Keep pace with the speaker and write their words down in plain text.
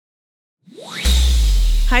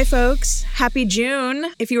Hi, folks. Happy June.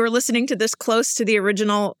 If you were listening to this close to the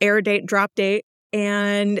original air date, drop date,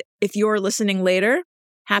 and if you're listening later,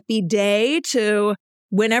 happy day to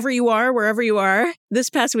whenever you are, wherever you are. This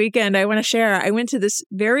past weekend, I want to share, I went to this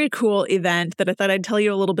very cool event that I thought I'd tell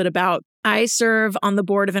you a little bit about. I serve on the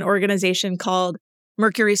board of an organization called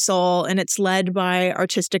Mercury Soul, and it's led by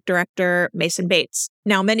artistic director Mason Bates.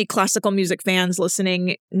 Now, many classical music fans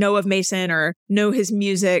listening know of Mason or know his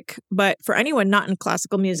music, but for anyone not in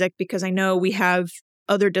classical music, because I know we have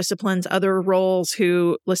other disciplines, other roles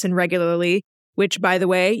who listen regularly, which, by the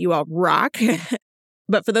way, you all rock.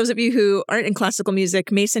 But for those of you who aren't in classical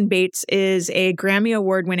music, Mason Bates is a Grammy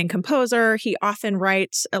Award-winning composer. He often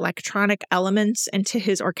writes electronic elements into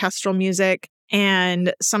his orchestral music.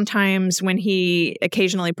 And sometimes when he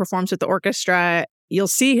occasionally performs with the orchestra, you'll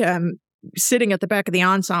see him sitting at the back of the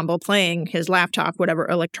ensemble playing his laptop, whatever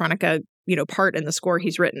electronica, part in the score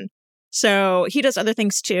he's written. So he does other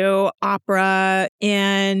things too, opera,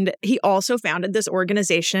 and he also founded this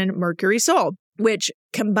organization, Mercury Soul, which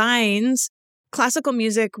combines classical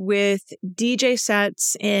music with DJ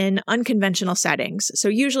sets in unconventional settings. So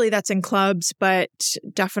usually that's in clubs, but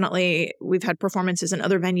definitely we've had performances in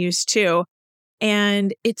other venues too.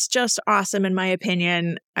 And it's just awesome, in my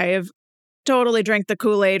opinion. I have totally drank the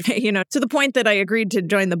Kool-Aid, to the point that I agreed to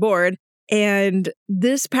join the board. And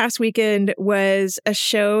this past weekend was a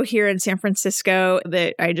show here in San Francisco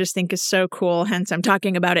that I just think is so cool. Hence, I'm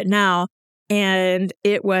talking about it now. And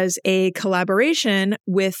it was a collaboration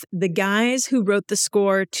with the guys who wrote the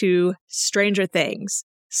score to Stranger Things.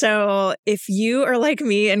 So if you are like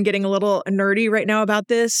me and getting a little nerdy right now about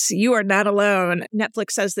this, you are not alone.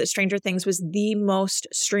 Netflix says that Stranger Things was the most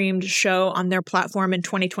streamed show on their platform in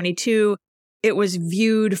 2022. It was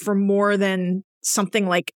viewed for more than something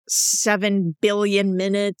like 7 billion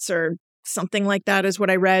minutes or something like that is what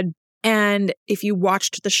I read. And if you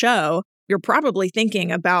watched the show, you're probably thinking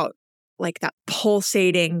about like that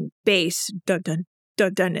pulsating bass, dun dun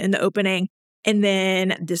dun dun in the opening, and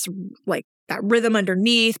then this like that rhythm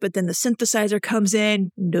underneath, but then the synthesizer comes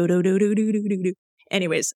in. Do do do do do do do.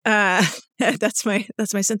 Anyways, that's my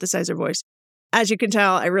synthesizer voice. As you can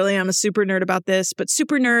tell, I really am a super nerd about this, but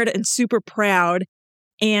super nerd and super proud.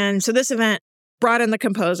 And so this event brought in the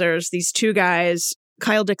composers, these two guys,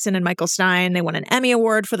 Kyle Dixon and Michael Stein. They won an Emmy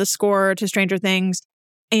Award for the score to Stranger Things.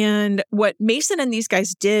 And what Mason and these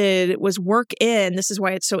guys did was work in, this is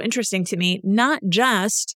why it's so interesting to me, not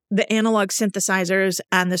just the analog synthesizers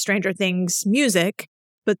and the Stranger Things music,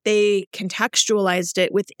 but they contextualized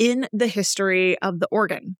it within the history of the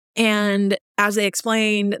organ. And as they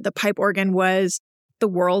explained, the pipe organ was the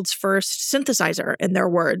world's first synthesizer, in their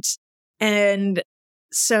words. And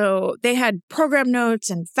so they had program notes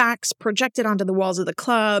and facts projected onto the walls of the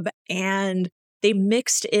club, and they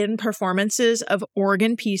mixed in performances of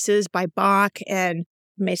organ pieces by Bach and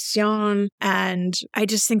Messiaen. And I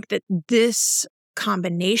just think that this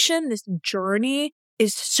combination, this journey,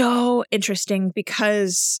 is so interesting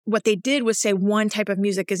because what they did was say one type of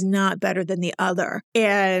music is not better than the other.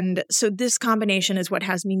 And so this combination is what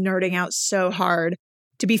has me nerding out so hard.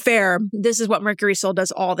 To be fair, this is what Mercury Soul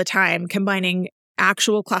does all the time, combining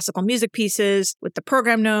actual classical music pieces with the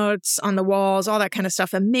program notes on the walls, all that kind of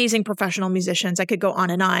stuff. Amazing professional musicians. I could go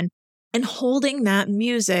on. And holding that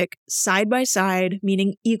music side by side,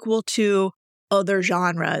 meaning equal to other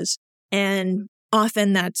genres. And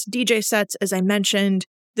often that's DJ sets, as I mentioned.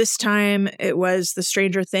 This time it was the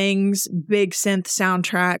Stranger Things big synth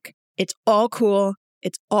soundtrack. It's all cool.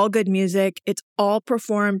 It's all good music. It's all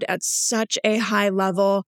performed at such a high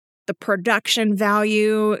level. The production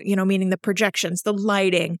value, meaning the projections, the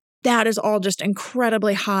lighting, that is all just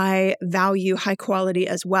incredibly high value, high quality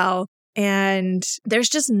as well. And there's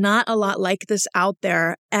just not a lot like this out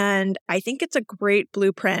there. And I think it's a great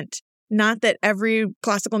blueprint. Not that every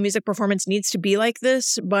classical music performance needs to be like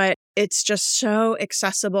this, but it's just so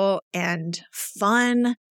accessible and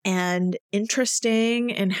fun and interesting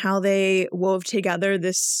in how they wove together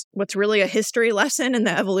this, what's really a history lesson in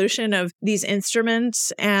the evolution of these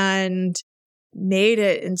instruments, and made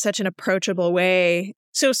it in such an approachable way.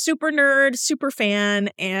 So super nerd, super fan,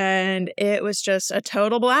 and it was just a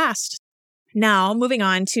total blast. Now, moving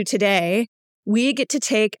on to today, we get to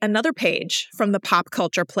take another page from the pop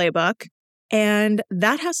culture playbook, and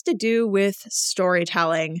that has to do with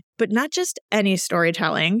storytelling, but not just any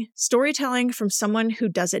storytelling from someone who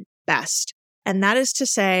does it best. And that is to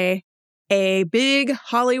say, a big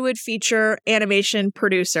Hollywood feature animation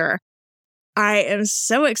producer. I am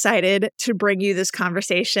so excited to bring you this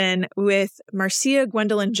conversation with Marcia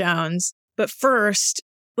Gwendolyn Jones. But first,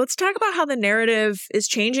 let's talk about how the narrative is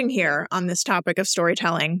changing here on this topic of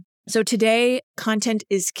storytelling. So today, content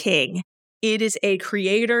is king. It is a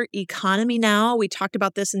creator economy now. We talked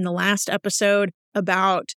about this in the last episode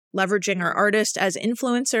about leveraging our artists as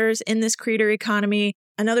influencers in this creator economy.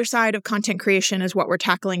 Another side of content creation is what we're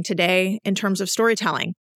tackling today in terms of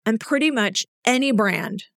storytelling. And pretty much any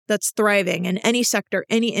brand that's thriving in any sector,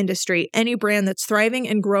 any industry, any brand that's thriving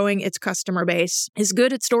and growing its customer base is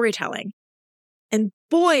good at storytelling. And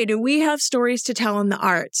boy, do we have stories to tell in the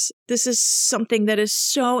arts. This is something that is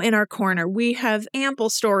so in our corner. We have ample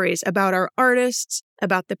stories about our artists,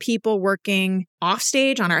 about the people working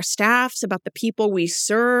offstage on our staffs, about the people we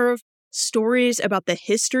serve, stories about the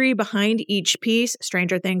history behind each piece,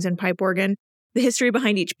 Stranger Things and pipe organ, the history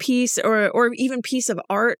behind each piece or even piece of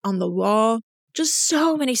art on the wall. Just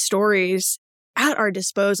so many stories at our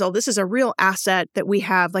disposal. This is a real asset that we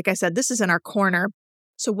have. Like I said, this is in our corner.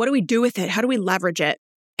 So what do we do with it? How do we leverage it?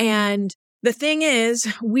 And the thing is,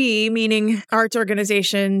 we, meaning arts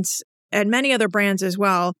organizations and many other brands as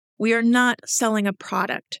well, we are not selling a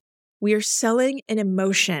product. We are selling an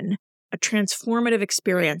emotion, a transformative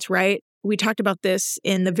experience, right? We talked about this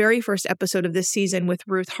in the very first episode of this season with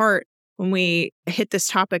Ruth Hart when we hit this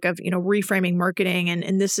topic of, reframing marketing.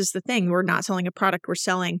 And this is the thing. We're not selling a product. We're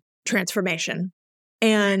selling transformation.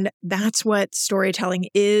 And that's what storytelling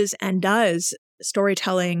is and does.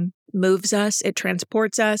 Storytelling moves us, it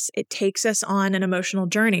transports us, it takes us on an emotional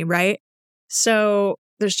journey, right? So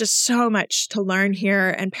there's just so much to learn here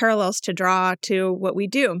and parallels to draw to what we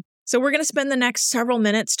do. So we're going to spend the next several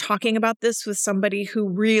minutes talking about this with somebody who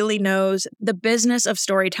really knows the business of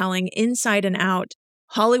storytelling inside and out.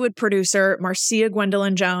 Hollywood producer Marcia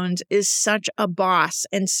Gwendolyn Jones is such a boss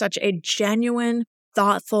and such a genuine,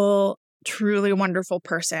 thoughtful, truly wonderful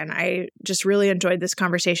person. I just really enjoyed this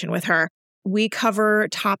conversation with her. We cover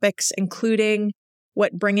topics including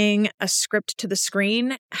what bringing a script to the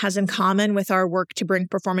screen has in common with our work to bring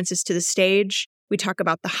performances to the stage. We talk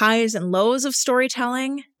about the highs and lows of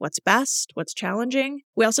storytelling, what's best, what's challenging.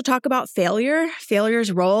 We also talk about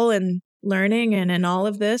failure's role in learning and in all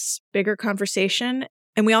of this bigger conversation.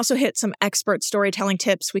 And we also hit some expert storytelling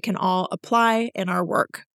tips we can all apply in our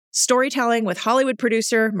work. Storytelling with Hollywood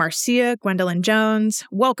producer Marcia Gwendolyn Jones.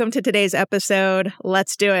 Welcome to today's episode.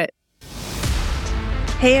 Let's do it.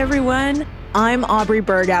 Hey everyone, I'm Aubrey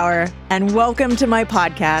Bergauer, and welcome to my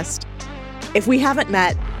podcast. If we haven't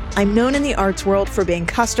met, I'm known in the arts world for being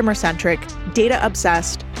customer-centric,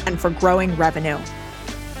 data-obsessed, and for growing revenue.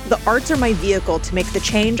 The arts are my vehicle to make the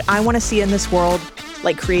change I want to see in this world,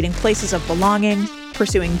 like creating places of belonging,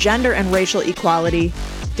 pursuing gender and racial equality,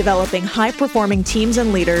 developing high-performing teams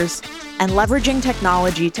and leaders, and leveraging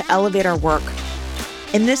technology to elevate our work.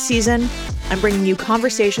 In this season, I'm bringing you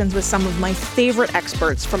conversations with some of my favorite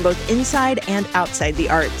experts from both inside and outside the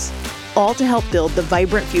arts, all to help build the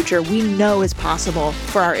vibrant future we know is possible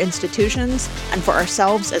for our institutions and for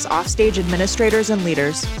ourselves as offstage administrators and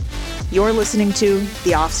leaders. You're listening to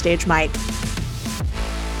The Offstage Mic.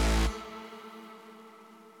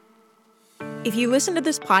 If you listen to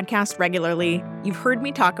this podcast regularly, you've heard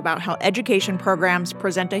me talk about how education programs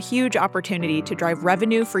present a huge opportunity to drive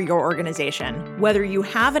revenue for your organization. Whether you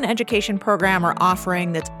have an education program or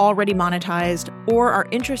offering that's already monetized or are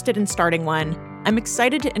interested in starting one, I'm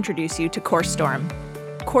excited to introduce you to CourseStorm.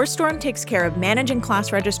 CourseStorm takes care of managing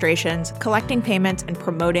class registrations, collecting payments, and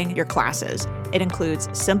promoting your classes. It includes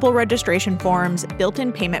simple registration forms,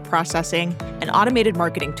 built-in payment processing, and automated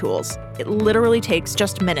marketing tools. It literally takes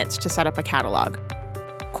just minutes to set up a catalog.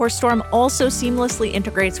 CourseStorm also seamlessly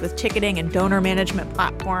integrates with ticketing and donor management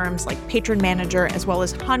platforms like Patron Manager, as well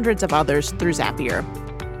as hundreds of others through Zapier.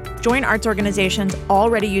 Join arts organizations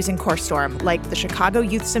already using CourseStorm, like the Chicago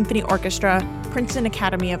Youth Symphony Orchestra, Princeton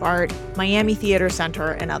Academy of Art, Miami Theater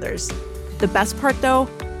Center, and others. The best part, though,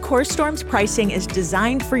 CourseStorm's pricing is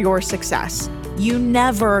designed for your success. You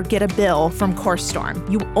never get a bill from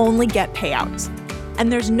CourseStorm. You only get payouts.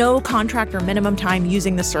 And there's no contract or minimum time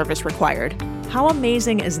using the service required. How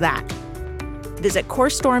amazing is that? Visit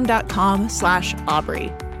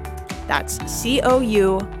CourseStorm.com/Aubrey. That's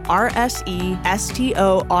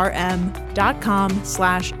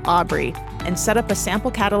CourseStorm.com/Aubrey and set up a sample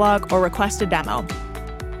catalog or request a demo.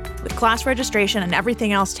 With class registration and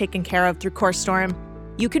everything else taken care of through CourseStorm,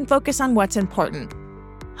 you can focus on what's important,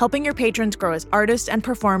 helping your patrons grow as artists and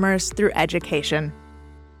performers through education.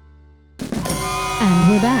 And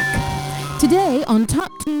we're back. Today on Top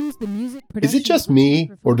Tunes, the music production... Is it just me,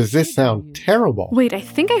 or does this sound terrible? Wait, I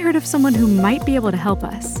think I heard of someone who might be able to help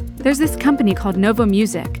us. There's this company called Novo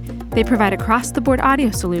Music. They provide across-the-board audio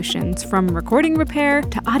solutions, from recording repair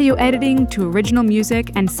to audio editing to original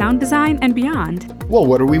music and sound design and beyond. Well,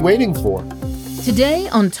 what are we waiting for? Today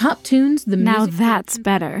on Top Tunes, the music... Now that's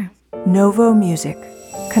better. Novo Music,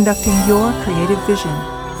 conducting your creative vision.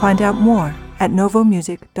 Find out more at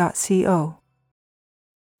novomusic.co.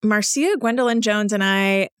 Marcia Gwendolyn Jones and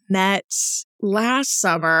I met last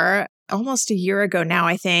summer, almost a year ago now,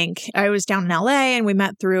 I think. I was down in LA and we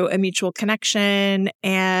met through a mutual connection,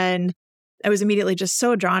 and I was immediately just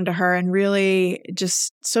so drawn to her and really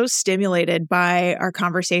just so stimulated by our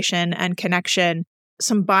conversation and connection.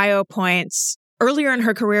 Some bio points. Earlier in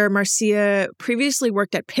her career, Marcia previously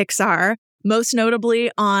worked at Pixar, most notably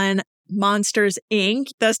on Monsters, Inc.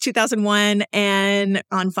 That was 2001, and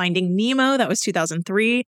on Finding Nemo, that was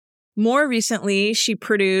 2003. More recently, she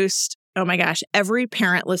produced, oh my gosh, every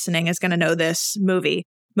parent listening is going to know this movie.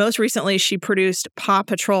 Most recently, she produced PAW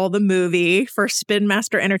Patrol, the movie, for Spin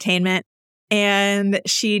Master Entertainment. And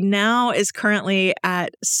she now is currently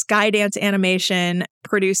at Skydance Animation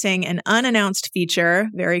producing an unannounced feature.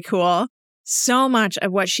 Very cool. So much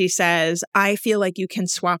of what she says, I feel like you can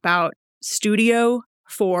swap out studio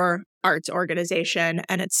for arts organization,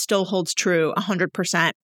 and it still holds true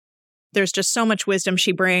 100%. There's just so much wisdom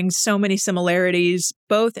she brings, so many similarities,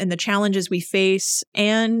 both in the challenges we face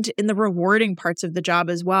and in the rewarding parts of the job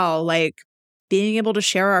as well, like being able to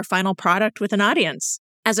share our final product with an audience.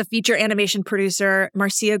 As a feature animation producer,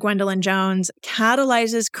 Marcia Gwendolyn Jones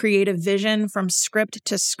catalyzes creative vision from script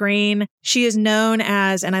to screen. She is known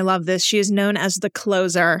as, and I love this, she is known as the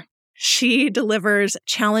closer. She delivers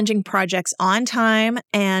challenging projects on time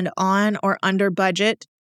and on or under budget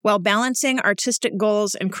while balancing artistic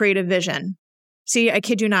goals and creative vision. See, I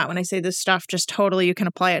kid you not when I say this stuff, just totally you can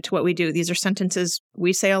apply it to what we do. These are sentences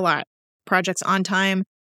we say a lot. Projects on time,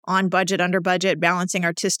 on budget, under budget, balancing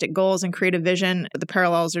artistic goals and creative vision. The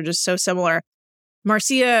parallels are just so similar.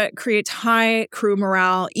 Marcia creates high crew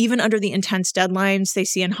morale, even under the intense deadlines they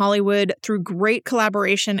see in Hollywood, through great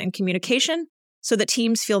collaboration and communication, so that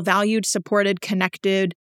teams feel valued, supported,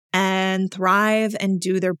 connected, and thrive and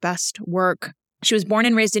do their best work. She was born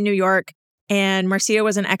and raised in New York, and Marcia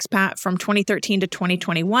was an expat from 2013 to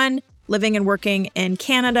 2021, living and working in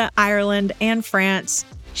Canada, Ireland, and France.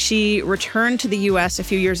 She returned to the U.S. a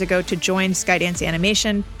few years ago to join Skydance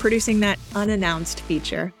Animation, producing that unannounced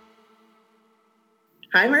feature.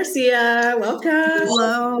 Hi, Marcia. Welcome.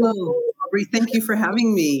 Hello, Aubrey. Thank you for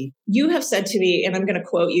having me. You have said to me, and I'm going to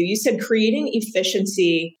quote you, you said creating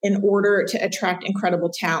efficiency in order to attract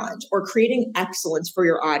incredible talent, or creating excellence for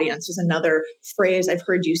your audience is another phrase I've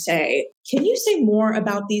heard you say. Can you say more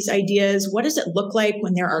about these ideas? What does it look like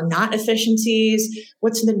when there are not efficiencies?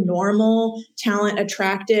 What's the normal talent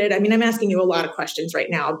attracted? I mean, I'm asking you a lot of questions right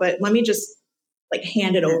now, but let me just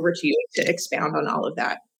hand it over to you to expound on all of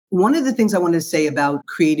that. One of the things I wanted to say about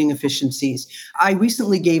creating efficiencies, I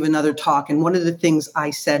recently gave another talk, and one of the things I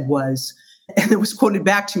said was, and it was quoted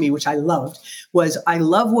back to me, which I loved, was, I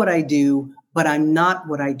love what I do, but I'm not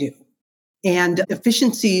what I do. And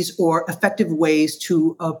efficiencies, or effective ways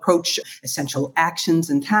to approach essential actions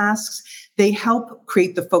and tasks, they help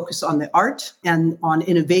create the focus on the art and on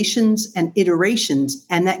innovations and iterations,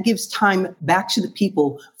 and that gives time back to the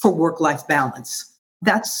people for work-life balance.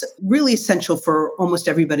 That's really essential for almost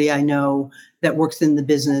everybody I know that works in the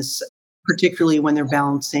business, particularly when they're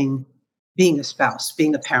balancing being a spouse,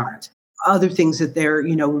 being a parent, other things that they're,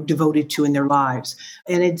 devoted to in their lives.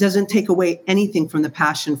 And it doesn't take away anything from the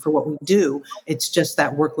passion for what we do. It's just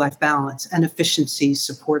that work-life balance, and efficiencies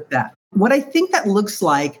support that. What I think that looks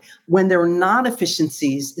like when there are not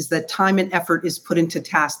efficiencies is that time and effort is put into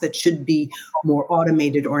tasks that should be more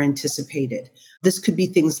automated or anticipated. This could be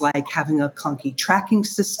things like having a clunky tracking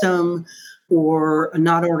system, or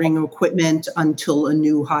not ordering equipment until a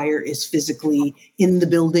new hire is physically in the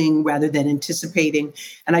building rather than anticipating.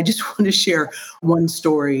 And I just want to share one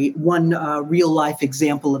story, one real life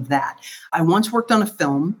example of that. I once worked on a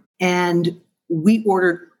film, and we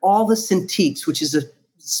ordered all the Cintiqs, which is a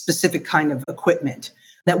specific kind of equipment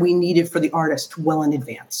that we needed for the artist, well in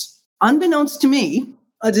advance. Unbeknownst to me,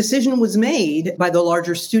 a decision was made by the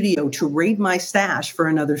larger studio to raid my stash for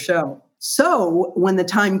another show. So when the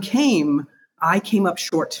time came, I came up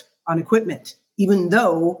short on equipment, even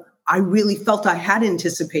though I really felt I had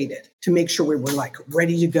anticipated to make sure we were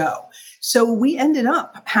ready to go. So we ended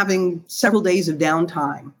up having several days of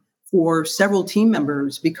downtime for several team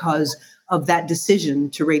members because of that decision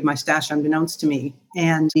to raid my stash unbeknownst to me,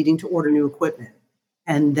 and needing to order new equipment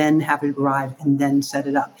and then have it arrive and then set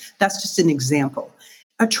it up. That's just an example.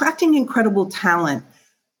 Attracting incredible talent,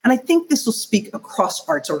 and I think this will speak across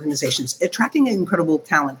arts organizations. Attracting incredible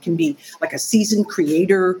talent can be like a seasoned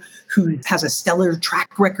creator who has a stellar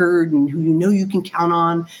track record and who you can count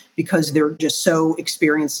on because they're just so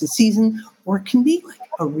experienced and seasoned, or it can be like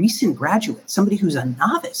a recent graduate, somebody who's a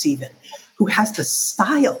novice even, who has the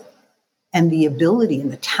style and the ability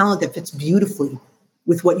and the talent that fits beautifully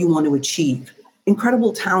with what you want to achieve.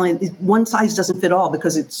 Incredible talent, one size doesn't fit all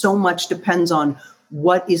because it so much depends on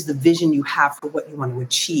what is the vision you have for what you want to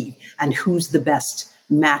achieve and who's the best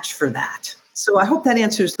match for that. So I hope that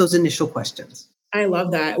answers those initial questions. I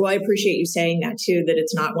love that. Well, I appreciate you saying that too, that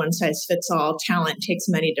it's not one size fits all. Talent takes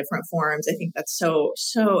many different forms. I think that's so,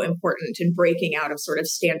 so important in breaking out of sort of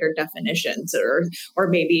standard definitions or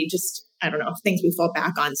maybe just, I don't know, things we fall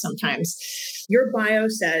back on sometimes. Your bio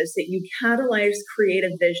says that you catalyze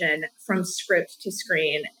creative vision from script to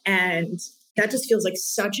screen. And that just feels like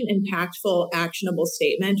such an impactful, actionable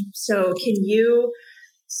statement. So can you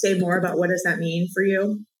say more about what does that mean for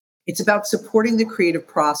you? It's about supporting the creative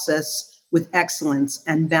process with excellence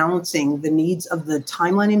and balancing the needs of the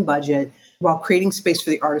timeline and budget while creating space for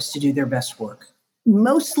the artists to do their best work.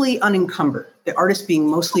 Mostly unencumbered, the artist being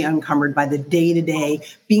mostly unencumbered by the day-to-day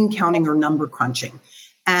bean counting or number crunching.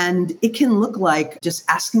 And it can look like just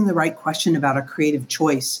asking the right question about a creative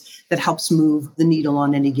choice that helps move the needle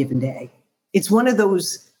on any given day. It's one of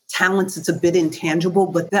those talents that's a bit intangible,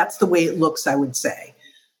 but that's the way it looks, I would say.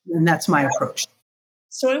 And that's my approach.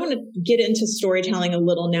 So I want to get into storytelling a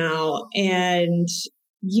little now. And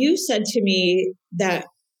you said to me that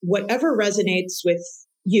whatever resonates with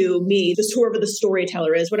you, me, just whoever the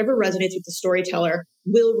storyteller is, whatever resonates with the storyteller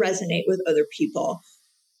will resonate with other people.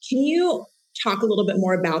 Can you talk a little bit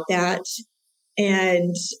more about that?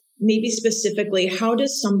 And maybe specifically, how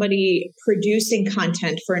does somebody producing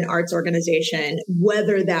content for an arts organization,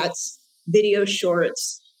 whether that's video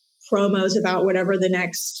shorts, promos about whatever the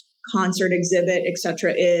next concert, exhibit,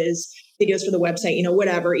 etc., is, videos for the website,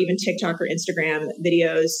 whatever, even TikTok or Instagram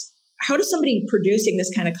videos. How does somebody producing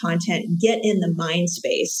this kind of content get in the mind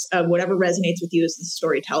space of whatever resonates with you as the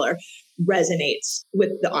storyteller resonates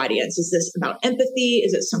with the audience? Is this about empathy?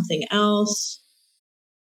 Is it something else?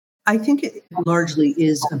 I think it largely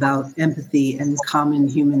is about empathy and common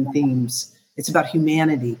human themes. It's about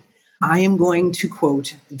humanity. I am going to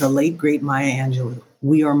quote the late, great Maya Angelou.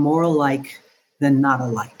 We are more alike than not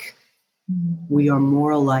alike. We are more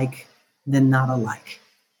alike than not alike.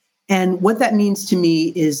 And what that means to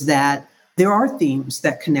me is that there are themes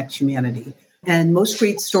that connect humanity. And most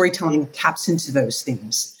great storytelling taps into those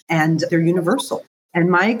themes. And they're universal. And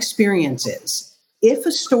my experience is, if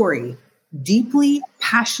a story deeply,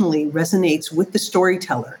 passionately resonates with the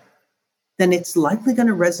storyteller, then it's likely going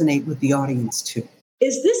to resonate with the audience too.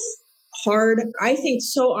 Is this hard? I think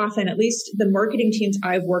so often, at least the marketing teams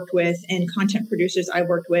I've worked with and content producers I've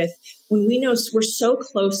worked with, when we know we're so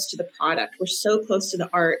close to the product, we're so close to the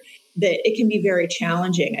art, that it can be very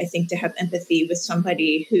challenging, I think, to have empathy with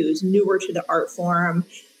somebody who's newer to the art form,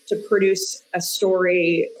 to produce a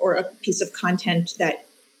story or a piece of content that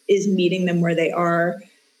is meeting them where they are.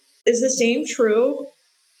 Is the same true,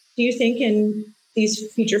 do you think, in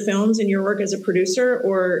these feature films in your work as a producer?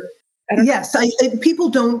 Or Yes, people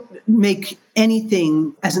don't make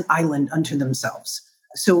anything as an island unto themselves.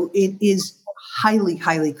 So it is highly,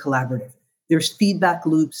 highly collaborative. There's feedback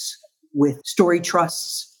loops with story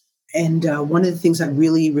trusts. And one of the things I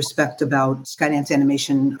really respect about Skydance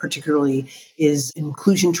Animation particularly is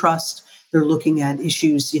inclusion trust. They're looking at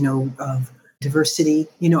issues, of diversity.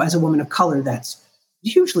 As a woman of color, that's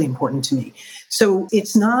hugely important to me. So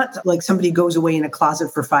it's not like somebody goes away in a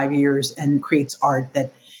closet for 5 years and creates art.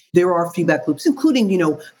 That there are feedback loops,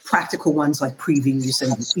 including, practical ones like previews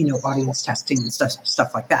and, audience testing and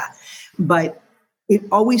stuff like that. But it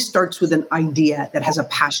always starts with an idea that has a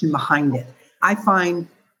passion behind it. I find,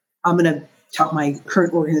 I'm going to tell my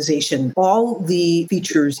current organization, all the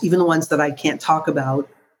features, even the ones that I can't talk about,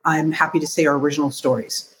 I'm happy to say are original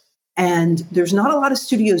stories. And there's not a lot of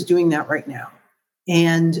studios doing that right now.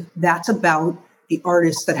 And that's about the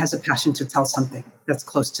artist that has a passion to tell something that's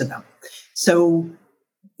close to them. So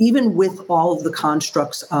even with all of the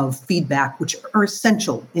constructs of feedback, which are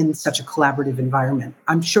essential in such a collaborative environment,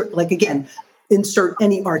 I'm sure, again, insert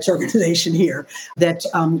any arts organization here, that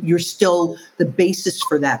you're still, the basis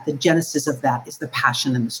for that, the genesis of that is the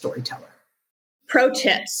passion and the storyteller. Pro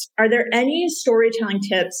tips. Are there any storytelling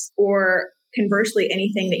tips, or conversely,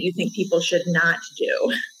 anything that you think people should not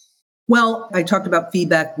do? Well, I talked about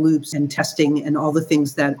feedback loops and testing and all the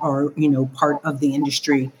things that are, part of the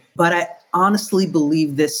industry. But I honestly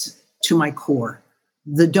believe this to my core.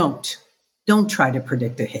 Don't try to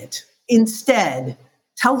predict a hit. Instead,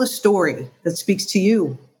 tell the story that speaks to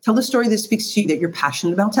you. Tell the story that speaks to you, that you're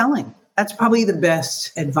passionate about telling. That's probably the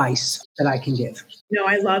best advice that I can give. No,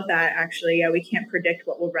 I love that, actually. Yeah, we can't predict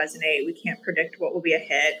what will resonate. We can't predict what will be a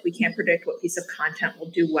hit. We can't predict what piece of content will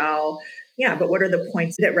do well. Yeah, but what are the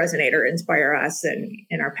points that resonate or inspire us and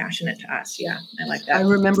are passionate to us? Yeah, I like that. I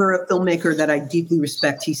remember a filmmaker that I deeply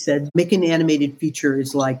respect. He said, making an animated feature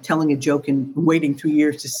is like telling a joke and waiting 3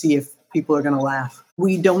 years to see if people are going to laugh.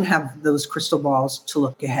 We don't have those crystal balls to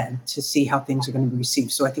look ahead to see how things are going to be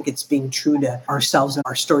received. So I think it's being true to ourselves and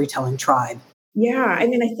our storytelling tribe. Yeah, I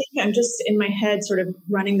mean, I think I'm just in my head sort of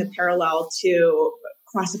running the parallel to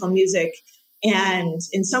classical music. And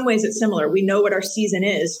in some ways it's similar. We know what our season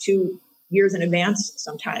is 2 years in advance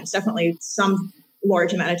sometimes, definitely some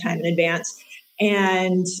large amount of time in advance.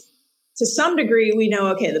 And to some degree, we know,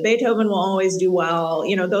 okay, the Beethoven will always do well,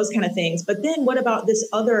 those kind of things. But then what about this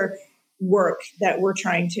other work that we're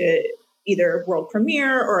trying to either world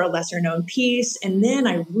premiere or a lesser known piece? And then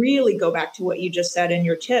I really go back to what you just said in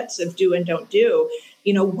your tips of do and don't do.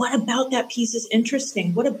 What about that piece is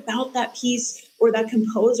interesting? What about that piece or that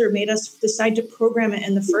composer made us decide to program it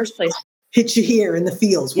in the first place? Hit you here in the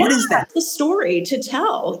feels. What is that? The story to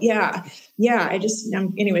tell. Yeah.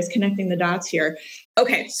 I'm anyways, connecting the dots here.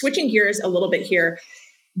 Okay. Switching gears a little bit here.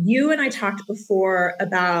 You and I talked before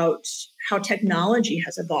about how technology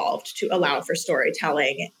has evolved to allow for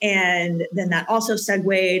storytelling. And then that also segued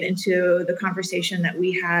into the conversation that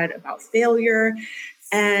we had about failure.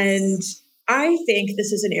 And I think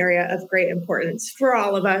this is an area of great importance for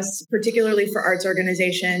all of us, particularly for arts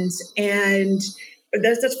organizations. And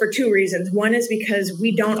that's for two reasons. One is because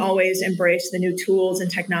we don't always embrace the new tools and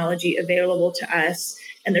technology available to us.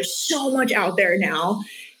 And there's so much out there now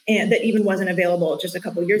and that even wasn't available just a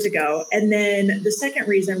couple of years ago. And then the second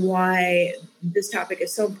reason why this topic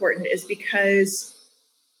is so important is because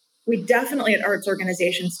we definitely at arts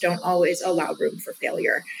organizations don't always allow room for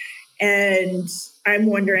failure. And I'm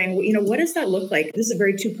wondering, what does that look like? This is a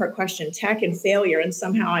very two-part question, tech and failure. And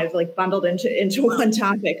somehow I've bundled into one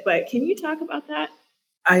topic, but can you talk about that?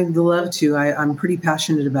 I'd love to. I'm pretty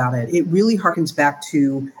passionate about it. It really harkens back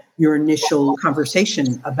to your initial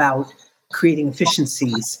conversation about creating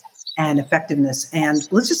efficiencies and effectiveness. And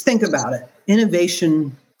let's just think about it.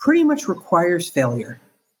 Innovation pretty much requires failure.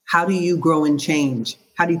 How do you grow and change?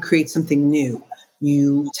 How do you create something new?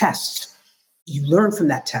 You test. You learn from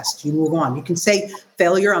that test. You move on. You can say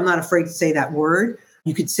failure. I'm not afraid to say that word.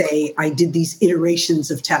 You could say, I did these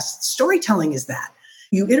iterations of tests. Storytelling is that.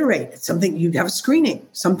 You iterate something, you have a screening.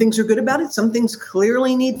 Some things are good about it. Some things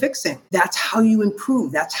clearly need fixing. That's how you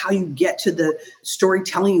improve. That's how you get to the story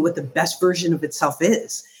telling you what the best version of itself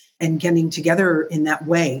is and getting together in that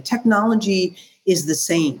way. Technology is the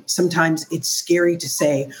same. Sometimes it's scary to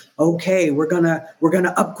say, okay, we're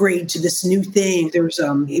gonna upgrade to this new thing. It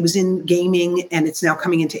was in gaming and it's now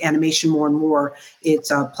coming into animation more and more.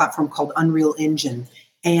 It's a platform called Unreal Engine.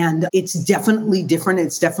 And it's definitely different.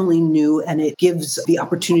 It's definitely new. And it gives the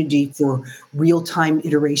opportunity for real-time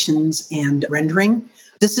iterations and rendering.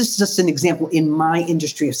 This is just an example in my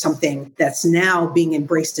industry of something that's now being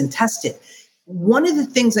embraced and tested. One of the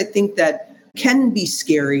things I think that can be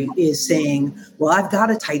scary is saying, well, I've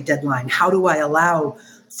got a tight deadline. How do I allow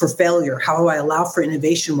for failure? How do I allow for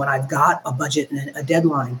innovation when I've got a budget and a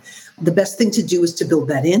deadline? The best thing to do is to build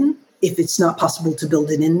that in. If it's not possible to build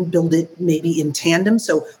it in, build it maybe in tandem.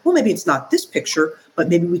 So, well, maybe it's not this picture, but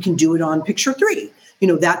maybe we can do it on picture 3,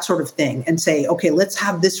 that sort of thing. And say, okay, let's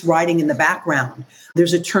have this writing in the background.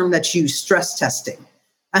 There's a term that's used, stress testing.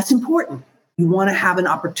 That's important. You want to have an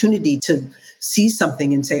opportunity to see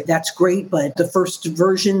something and say, that's great, but the first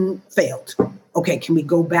version failed. Okay, can we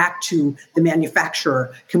go back to the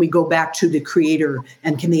manufacturer? Can we go back to the creator?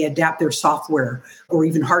 And can they adapt their software or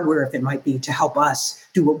even hardware, if it might be, to help us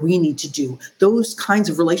do what we need to do? Those kinds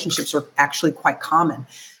of relationships are actually quite common.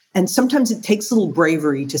 And sometimes it takes a little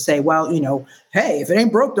bravery to say, well, hey, if it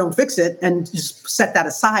ain't broke, don't fix it. And just set that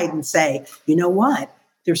aside and say, you know what?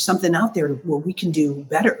 There's something out there where we can do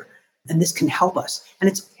better. And this can help us. And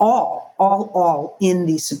it's all in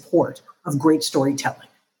the support of great storytelling.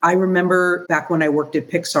 I remember back when I worked at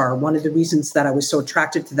Pixar, one of the reasons that I was so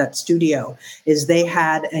attracted to that studio is they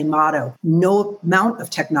had a motto: no amount of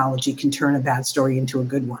technology can turn a bad story into a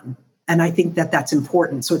good one. And I think that that's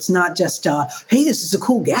important. So it's not just, hey, this is a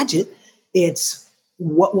cool gadget. It's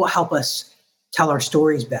what will help us tell our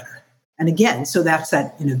stories better. And again, so that's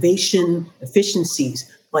that innovation,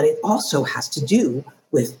 efficiencies, but it also has to do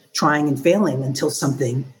with trying and failing until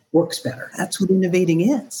something works better. That's what innovating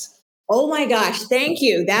is. Oh my gosh, thank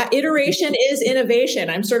you. That iteration is innovation.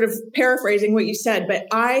 I'm sort of paraphrasing what you said, but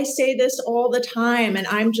I say this all the time. And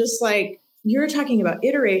I'm just like, you're talking about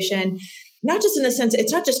iteration, not just in the sense,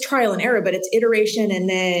 it's not just trial and error, but it's iteration and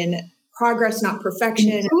then progress, not perfection.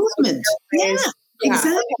 Improvement. Yeah,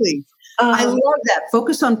 exactly. I love that.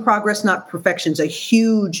 Focus on progress, not perfection is a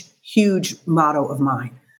huge, huge motto of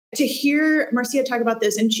mine. to hear Marcia talk about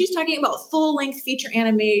this, and she's talking about full-length feature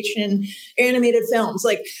animation, animated films,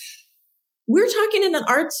 like we're talking in an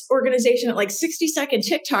arts organization at like 60-second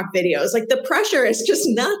TikTok videos. Like the pressure is just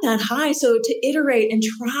not that high. So to iterate and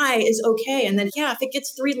try is okay. And then, if it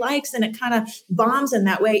gets 3 likes and it kind of bombs in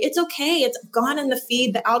that way, it's okay. It's gone in the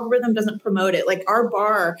feed. The algorithm doesn't promote it. Like our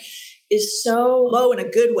bar is so low in a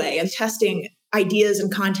good way, and testing ideas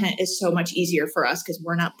and content is so much easier for us because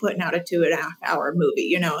we're not putting out a 2.5-hour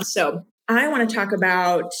movie, So I want to talk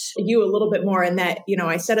about you a little bit more in that,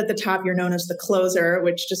 I said at the top, you're known as the closer,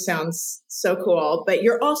 which just sounds so cool, but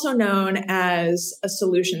you're also known as a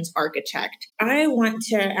solutions architect. I want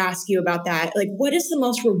to ask you about that. Like, what is the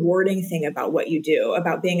most rewarding thing about what you do,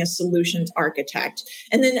 about being a solutions architect?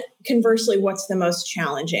 And then conversely, what's the most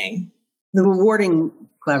challenging? The rewarding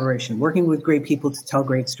collaboration, working with great people to tell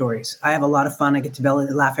great stories. I have a lot of fun. I get to belly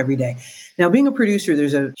laugh every day. Now, being a producer,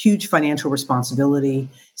 there's a huge financial responsibility.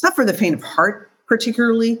 It's not for the faint of heart,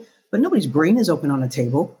 particularly, but nobody's brain is open on a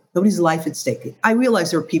table. Nobody's life at stake. I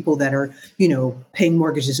realize there are people that are, paying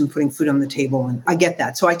mortgages and putting food on the table, and I get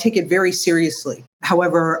that. So I take it very seriously.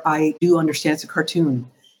 However, I do understand it's a cartoon.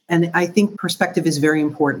 And I think perspective is very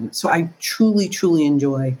important. So I truly, truly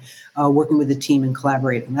enjoy working with the team and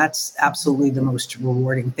collaborating. That's absolutely the most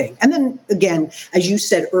rewarding thing. And then again, as you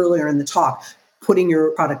said earlier in the talk, putting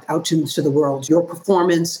your product out into the world, your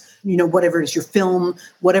performance, whatever it is, your film,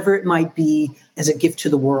 whatever it might be, as a gift to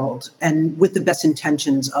the world, and with the best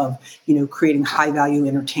intentions of, creating high value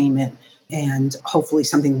entertainment and hopefully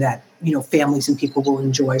something that, families and people will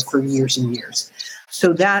enjoy for years and years.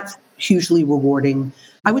 So that's hugely rewarding.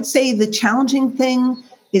 I would say the challenging thing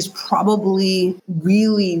is probably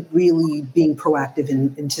really, really being proactive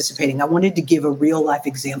and anticipating. I wanted to give a real life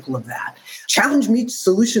example of that. Challenge meets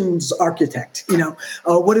solutions architect.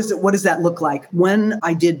 What does that look like? When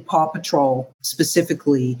I did PAW Patrol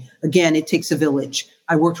specifically, again, it takes a village.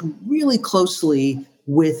 I worked really closely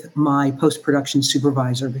with my post-production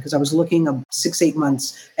supervisor because I was looking 6-8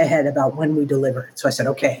 months ahead about when we delivered. So I said,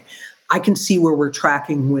 okay, I can see where we're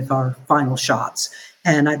tracking with our final shots.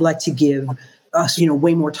 And I'd like to give us,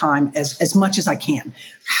 way more time as much as I can.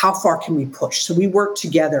 How far can we push? So we worked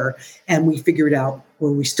together and we figured out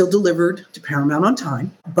where we still delivered to Paramount on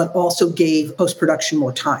time, but also gave post-production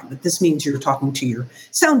more time. But this means you're talking to your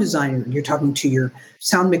sound designer, you're talking to your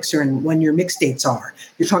sound mixer and when your mix dates are,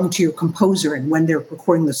 you're talking to your composer and when they're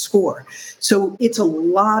recording the score. So it's a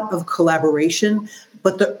lot of collaboration,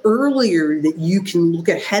 but the earlier that you can look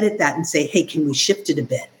ahead at that and say, hey, can we shift it a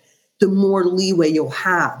bit? The more leeway you'll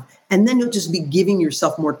have. And then you'll just be giving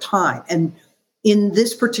yourself more time. And in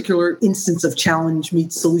this particular instance of Challenge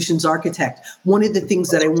Meets Solutions Architect, one of the things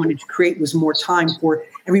that I wanted to create was more time for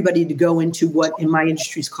everybody to go into what in my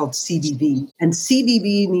industry is called CBB. And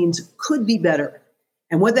CBB means could be better.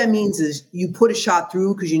 And what that means is you put a shot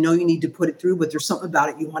through because you need to put it through, but there's something about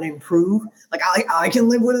it you want to improve. Like I can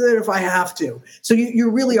live with it if I have to. So you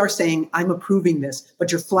really are saying, I'm approving this,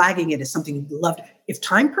 but you're flagging it as something you'd love to, if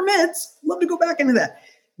time permits, love to go back into that.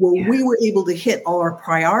 Well, we were able to hit all our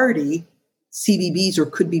priority CBBs or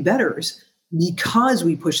could be betters because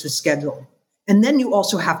we pushed the schedule. And then you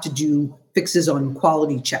also have to do fixes on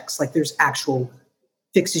quality checks. Like there's actual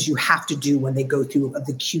fixes you have to do when they go through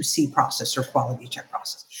the QC process or quality check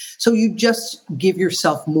process. So you just give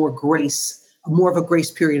yourself more grace, more of a grace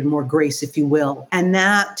period, more grace, if you will. And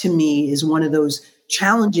that to me is one of those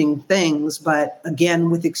challenging things. But again,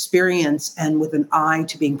 with experience and with an eye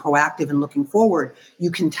to being proactive and looking forward,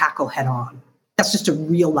 you can tackle head on. That's just a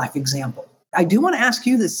real life example. I do want to ask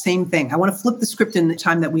you the same thing. I want to flip the script in the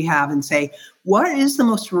time that we have and say, what is the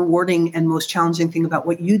most rewarding and most challenging thing about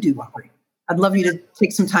what you do, Aubrey? I'd love you to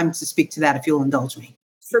take some time to speak to that if you'll indulge me.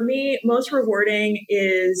 For me, most rewarding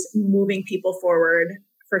is moving people forward,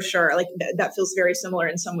 for sure. Like that feels very similar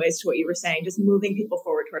in some ways to what you were saying, just moving people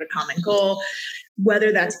forward toward a common goal,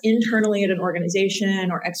 whether that's internally at an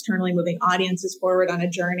organization or externally moving audiences forward on a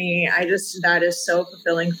journey. That is so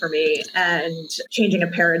fulfilling for me, and changing a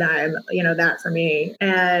paradigm, that for me.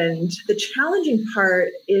 And the challenging part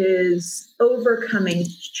is overcoming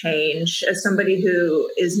change. As somebody who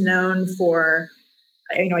is known for,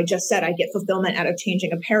 I just said I get fulfillment out of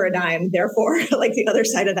changing a paradigm. Therefore, like the other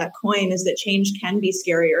side of that coin is that change can be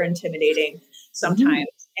scary or intimidating sometimes.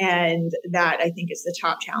 And that I think is the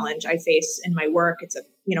top challenge I face in my work. It's a,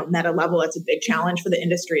 meta level. It's a big challenge for the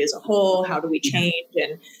industry as a whole. How do we change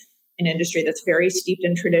in an industry that's very steeped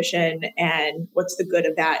in tradition? And what's the good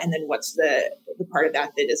of that? And then what's the part of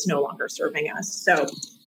that is no longer serving us?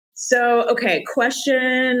 So, okay,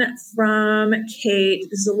 question from Kate.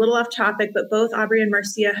 This is a little off topic, but both Aubrey and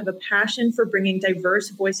Marcia have a passion for bringing diverse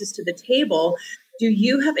voices to the table Do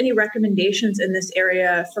you have any recommendations in this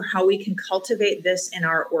area for how we can cultivate this in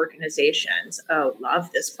our organizations? Oh,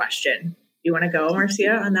 love this question. You want to go,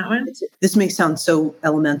 Marcia, on that one? This may sound so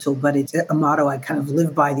elemental, but it's a motto I kind of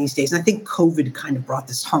live by these days. And I think COVID kind of brought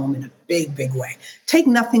this home in a big, big way. Take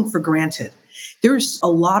nothing for granted. There's a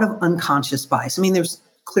lot of unconscious bias. I mean, there's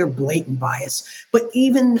clear, blatant bias, but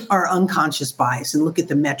even our unconscious bias, and look at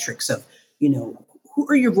the metrics of, who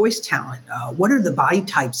are your voice talent? What are the body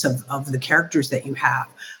types of the characters that you have?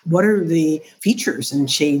 What are the features and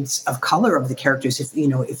shades of color of the characters?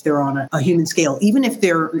 If they're on a human scale, even if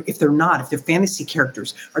they're fantasy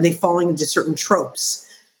characters, are they falling into certain tropes?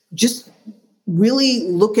 Just really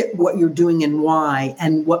look at what you're doing and why,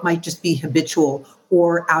 and what might just be habitual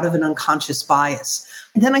or out of an unconscious bias.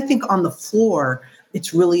 And then I think on the floor,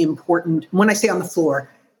 it's really important. When I say on the floor,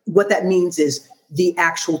 what that means is the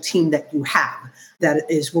actual team that you have that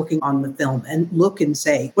is working on the film, and look and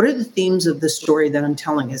say, what are the themes of the story that I'm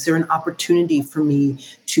telling? Is there an opportunity for me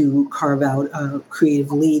to carve out a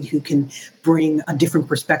creative lead who can bring a different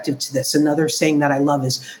perspective to this? Another saying that I love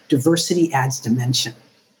is diversity adds dimension.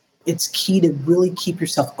 It's key to really keep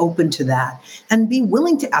yourself open to that and be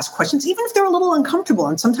willing to ask questions, even if they're a little uncomfortable.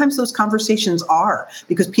 And sometimes those conversations are,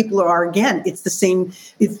 because people are, again, it's the same.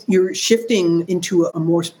 If you're shifting into a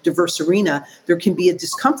more diverse arena, there can be a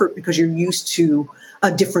discomfort because you're used to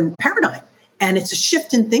a different paradigm. And it's a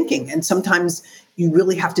shift in thinking. And sometimes you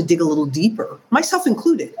really have to dig a little deeper, myself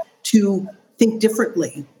included, to think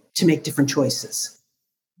differently, to make different choices.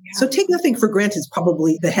 Yeah. So take nothing for granted is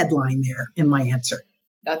probably the headline there in my answer.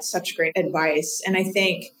 That's such great advice. And I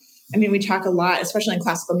think, we talk a lot, especially in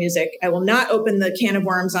classical music. I will not open the can of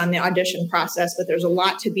worms on the audition process, but there's a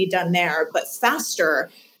lot to be done there. But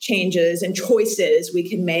faster changes and choices we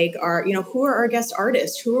can make are, who are our guest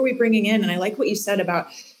artists? Who are we bringing in? And I like what you said about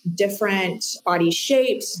different body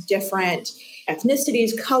shapes, different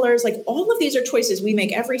ethnicities, colors, like all of these are choices we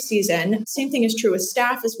make every season. Same thing is true with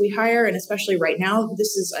staff as we hire. And especially right now,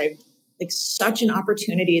 this is such an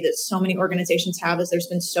opportunity that so many organizations have, as there's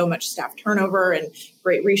been so much staff turnover and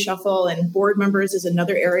great reshuffle, and board members is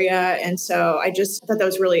another area. And so I just thought that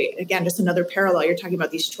was really, again, just another parallel. You're talking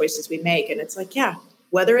about these choices we make. And it's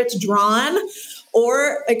whether it's drawn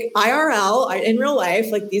or IRL in real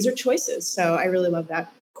life, these are choices. So I really love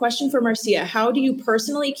that. Question for Marcia. How do you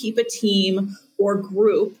personally keep a team or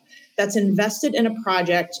group that's invested in a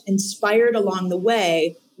project inspired along the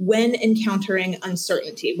way when encountering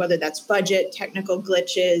uncertainty, whether that's budget, technical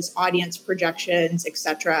glitches, audience projections,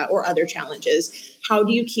 etc., or other challenges? How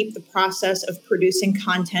do you keep the process of producing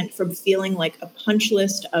content from feeling like a punch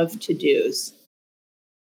list of to-dos?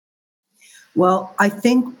 Well, I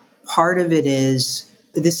think part of it is,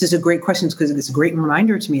 this is a great question because it's a great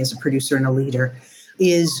reminder to me as a producer and a leader,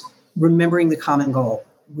 is remembering the common goal.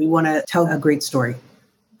 We want to tell a great story.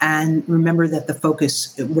 And remember that the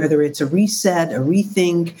focus, whether it's a reset, a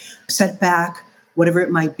rethink, setback, whatever it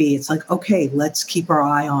might be, it's okay, let's keep our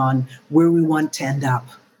eye on where we want to end up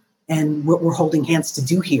and what we're holding hands to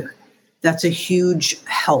do here. That's a huge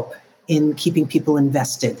help in keeping people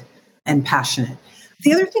invested and passionate.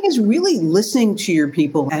 The other thing is really listening to your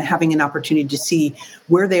people and having an opportunity to see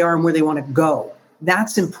where they are and where they want to go.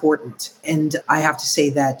 That's important. And I have to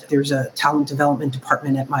say that there's a talent development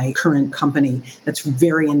department at my current company that's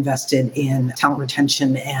very invested in talent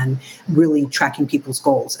retention and really tracking people's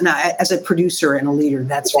goals. And as a producer and a leader,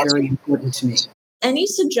 that's very important to me. Any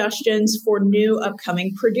suggestions for new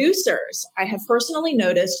upcoming producers? I have personally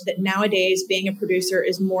noticed that nowadays being a producer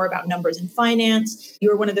is more about numbers and finance.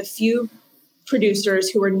 You're one of the few producers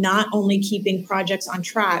who are not only keeping projects on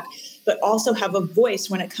track, but also have a voice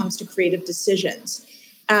when it comes to creative decisions.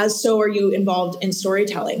 As so are you involved in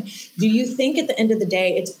storytelling. Do you think at the end of the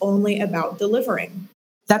day, it's only about delivering?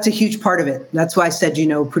 That's a huge part of it. That's why I said,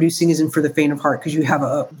 producing isn't for the faint of heart, because you have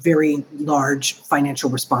a very large financial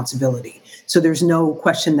responsibility. So there's no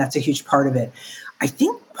question that's a huge part of it. I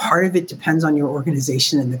think part of it depends on your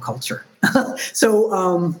organization and the culture.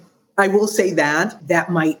 So I will say that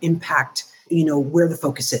might impact where the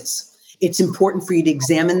focus is. It's important for you to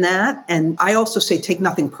examine that. And I also say, take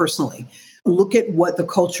nothing personally. Look at what the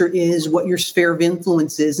culture is, what your sphere of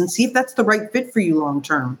influence is, and see if that's the right fit for you long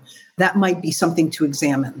term. That might be something to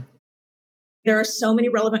examine. There are so many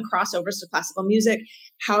relevant crossovers to classical music.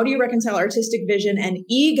 How do you reconcile artistic vision and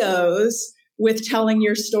egos with telling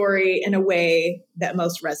your story in a way that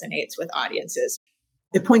most resonates with audiences?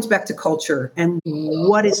 It points back to culture and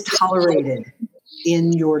what is tolerated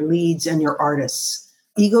in your leads and your artists.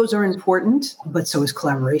 Egos are important, but so is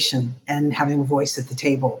collaboration and having a voice at the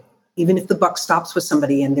table. Even if the buck stops with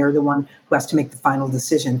somebody and they're the one who has to make the final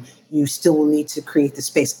decision, you still will need to create the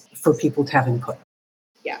space for people to have input.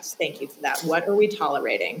 Yes, thank you for that. What are we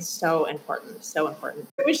tolerating? So important, so important.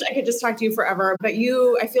 I wish I could just talk to you forever, but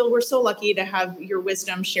I feel we're so lucky to have your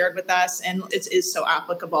wisdom shared with us, and it is so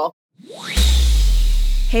applicable.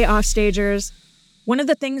 Hey, offstagers. One of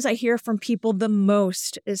the things I hear from people the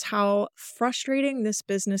most is how frustrating this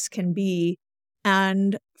business can be.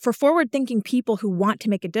 And for forward-thinking people who want to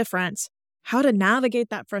make a difference, how to navigate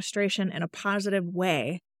that frustration in a positive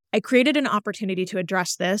way. I created an opportunity to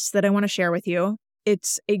address this that I want to share with you.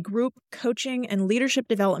 It's a group coaching and leadership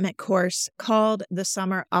development course called the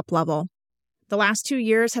Summer Up Level. The last 2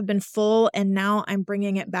 years have been full, and now I'm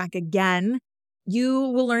bringing it back again. You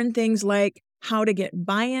will learn things like how to get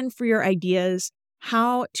buy-in for your ideas,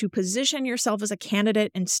 how to position yourself as a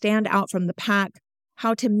candidate and stand out from the pack,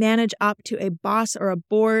 how to manage up to a boss or a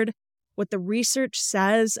board, what the research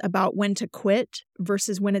says about when to quit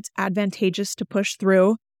versus when it's advantageous to push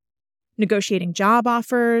through, negotiating job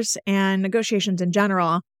offers and negotiations in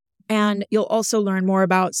general. And you'll also learn more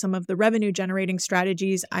about some of the revenue-generating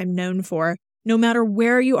strategies I'm known for. No matter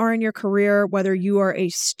where you are in your career, whether you are a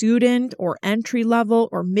student or entry-level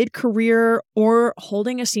or mid-career or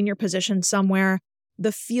holding a senior position somewhere,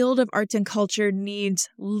 the field of arts and culture needs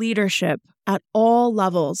leadership at all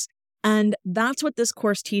levels. And that's what this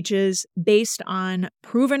course teaches based on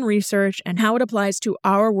proven research and how it applies to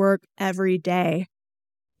our work every day.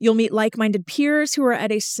 You'll meet like-minded peers who are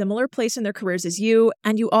at a similar place in their careers as you,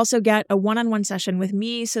 and you also get a one-on-one session with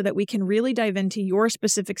me so that we can really dive into your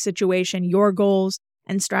specific situation, your goals,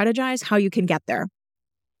 and strategize how you can get there.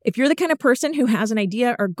 If you're the kind of person who has an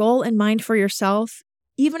idea or goal in mind for yourself,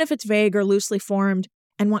 even if it's vague or loosely formed,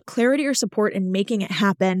 and want clarity or support in making it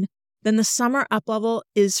happen, then the Summer Up Level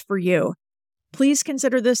is for you. Please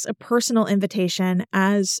consider this a personal invitation,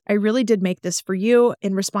 as I really did make this for you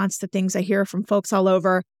in response to things I hear from folks all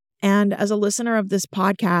over. And as a listener of this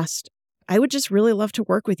podcast, I would just really love to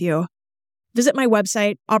work with you. Visit my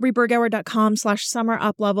website,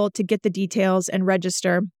 aubreybergauer.com/summerup-level to get the details and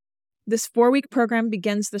register. This 4-week program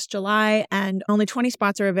begins this July, and only 20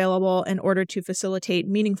 spots are available in order to facilitate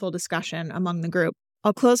meaningful discussion among the group.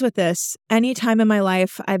 I'll close with this. Any time in my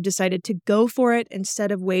life I've decided to go for it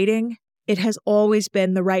instead of waiting, it has always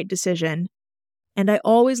been the right decision. And I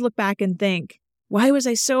always look back and think, why was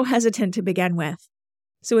I so hesitant to begin with?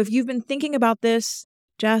 So if you've been thinking about this,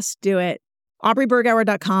 just do it.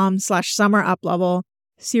 aubreybergauer.com/summerup-level.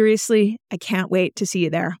 Seriously, I can't wait to see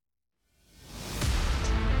you there.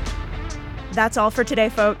 That's all for today,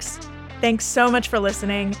 folks. Thanks so much for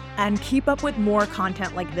listening, and keep up with more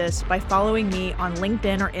content like this by following me on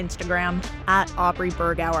LinkedIn or Instagram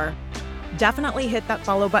 @AubreyBergauer. Definitely hit that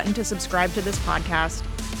follow button to subscribe to this podcast.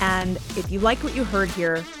 And if you like what you heard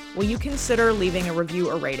here, will you consider leaving a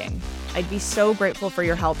review or rating? I'd be so grateful for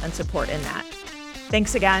your help and support in that.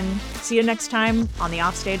 Thanks again. See you next time on The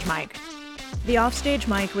Offstage Mic. The Offstage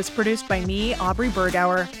Mic was produced by me, Aubrey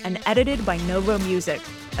Bergauer, and edited by Novo Music,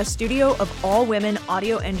 a studio of all-women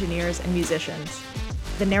audio engineers and musicians.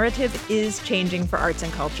 The narrative is changing for arts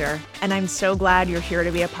and culture, and I'm so glad you're here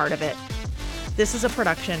to be a part of it. This is a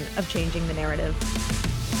production of Changing the Narrative.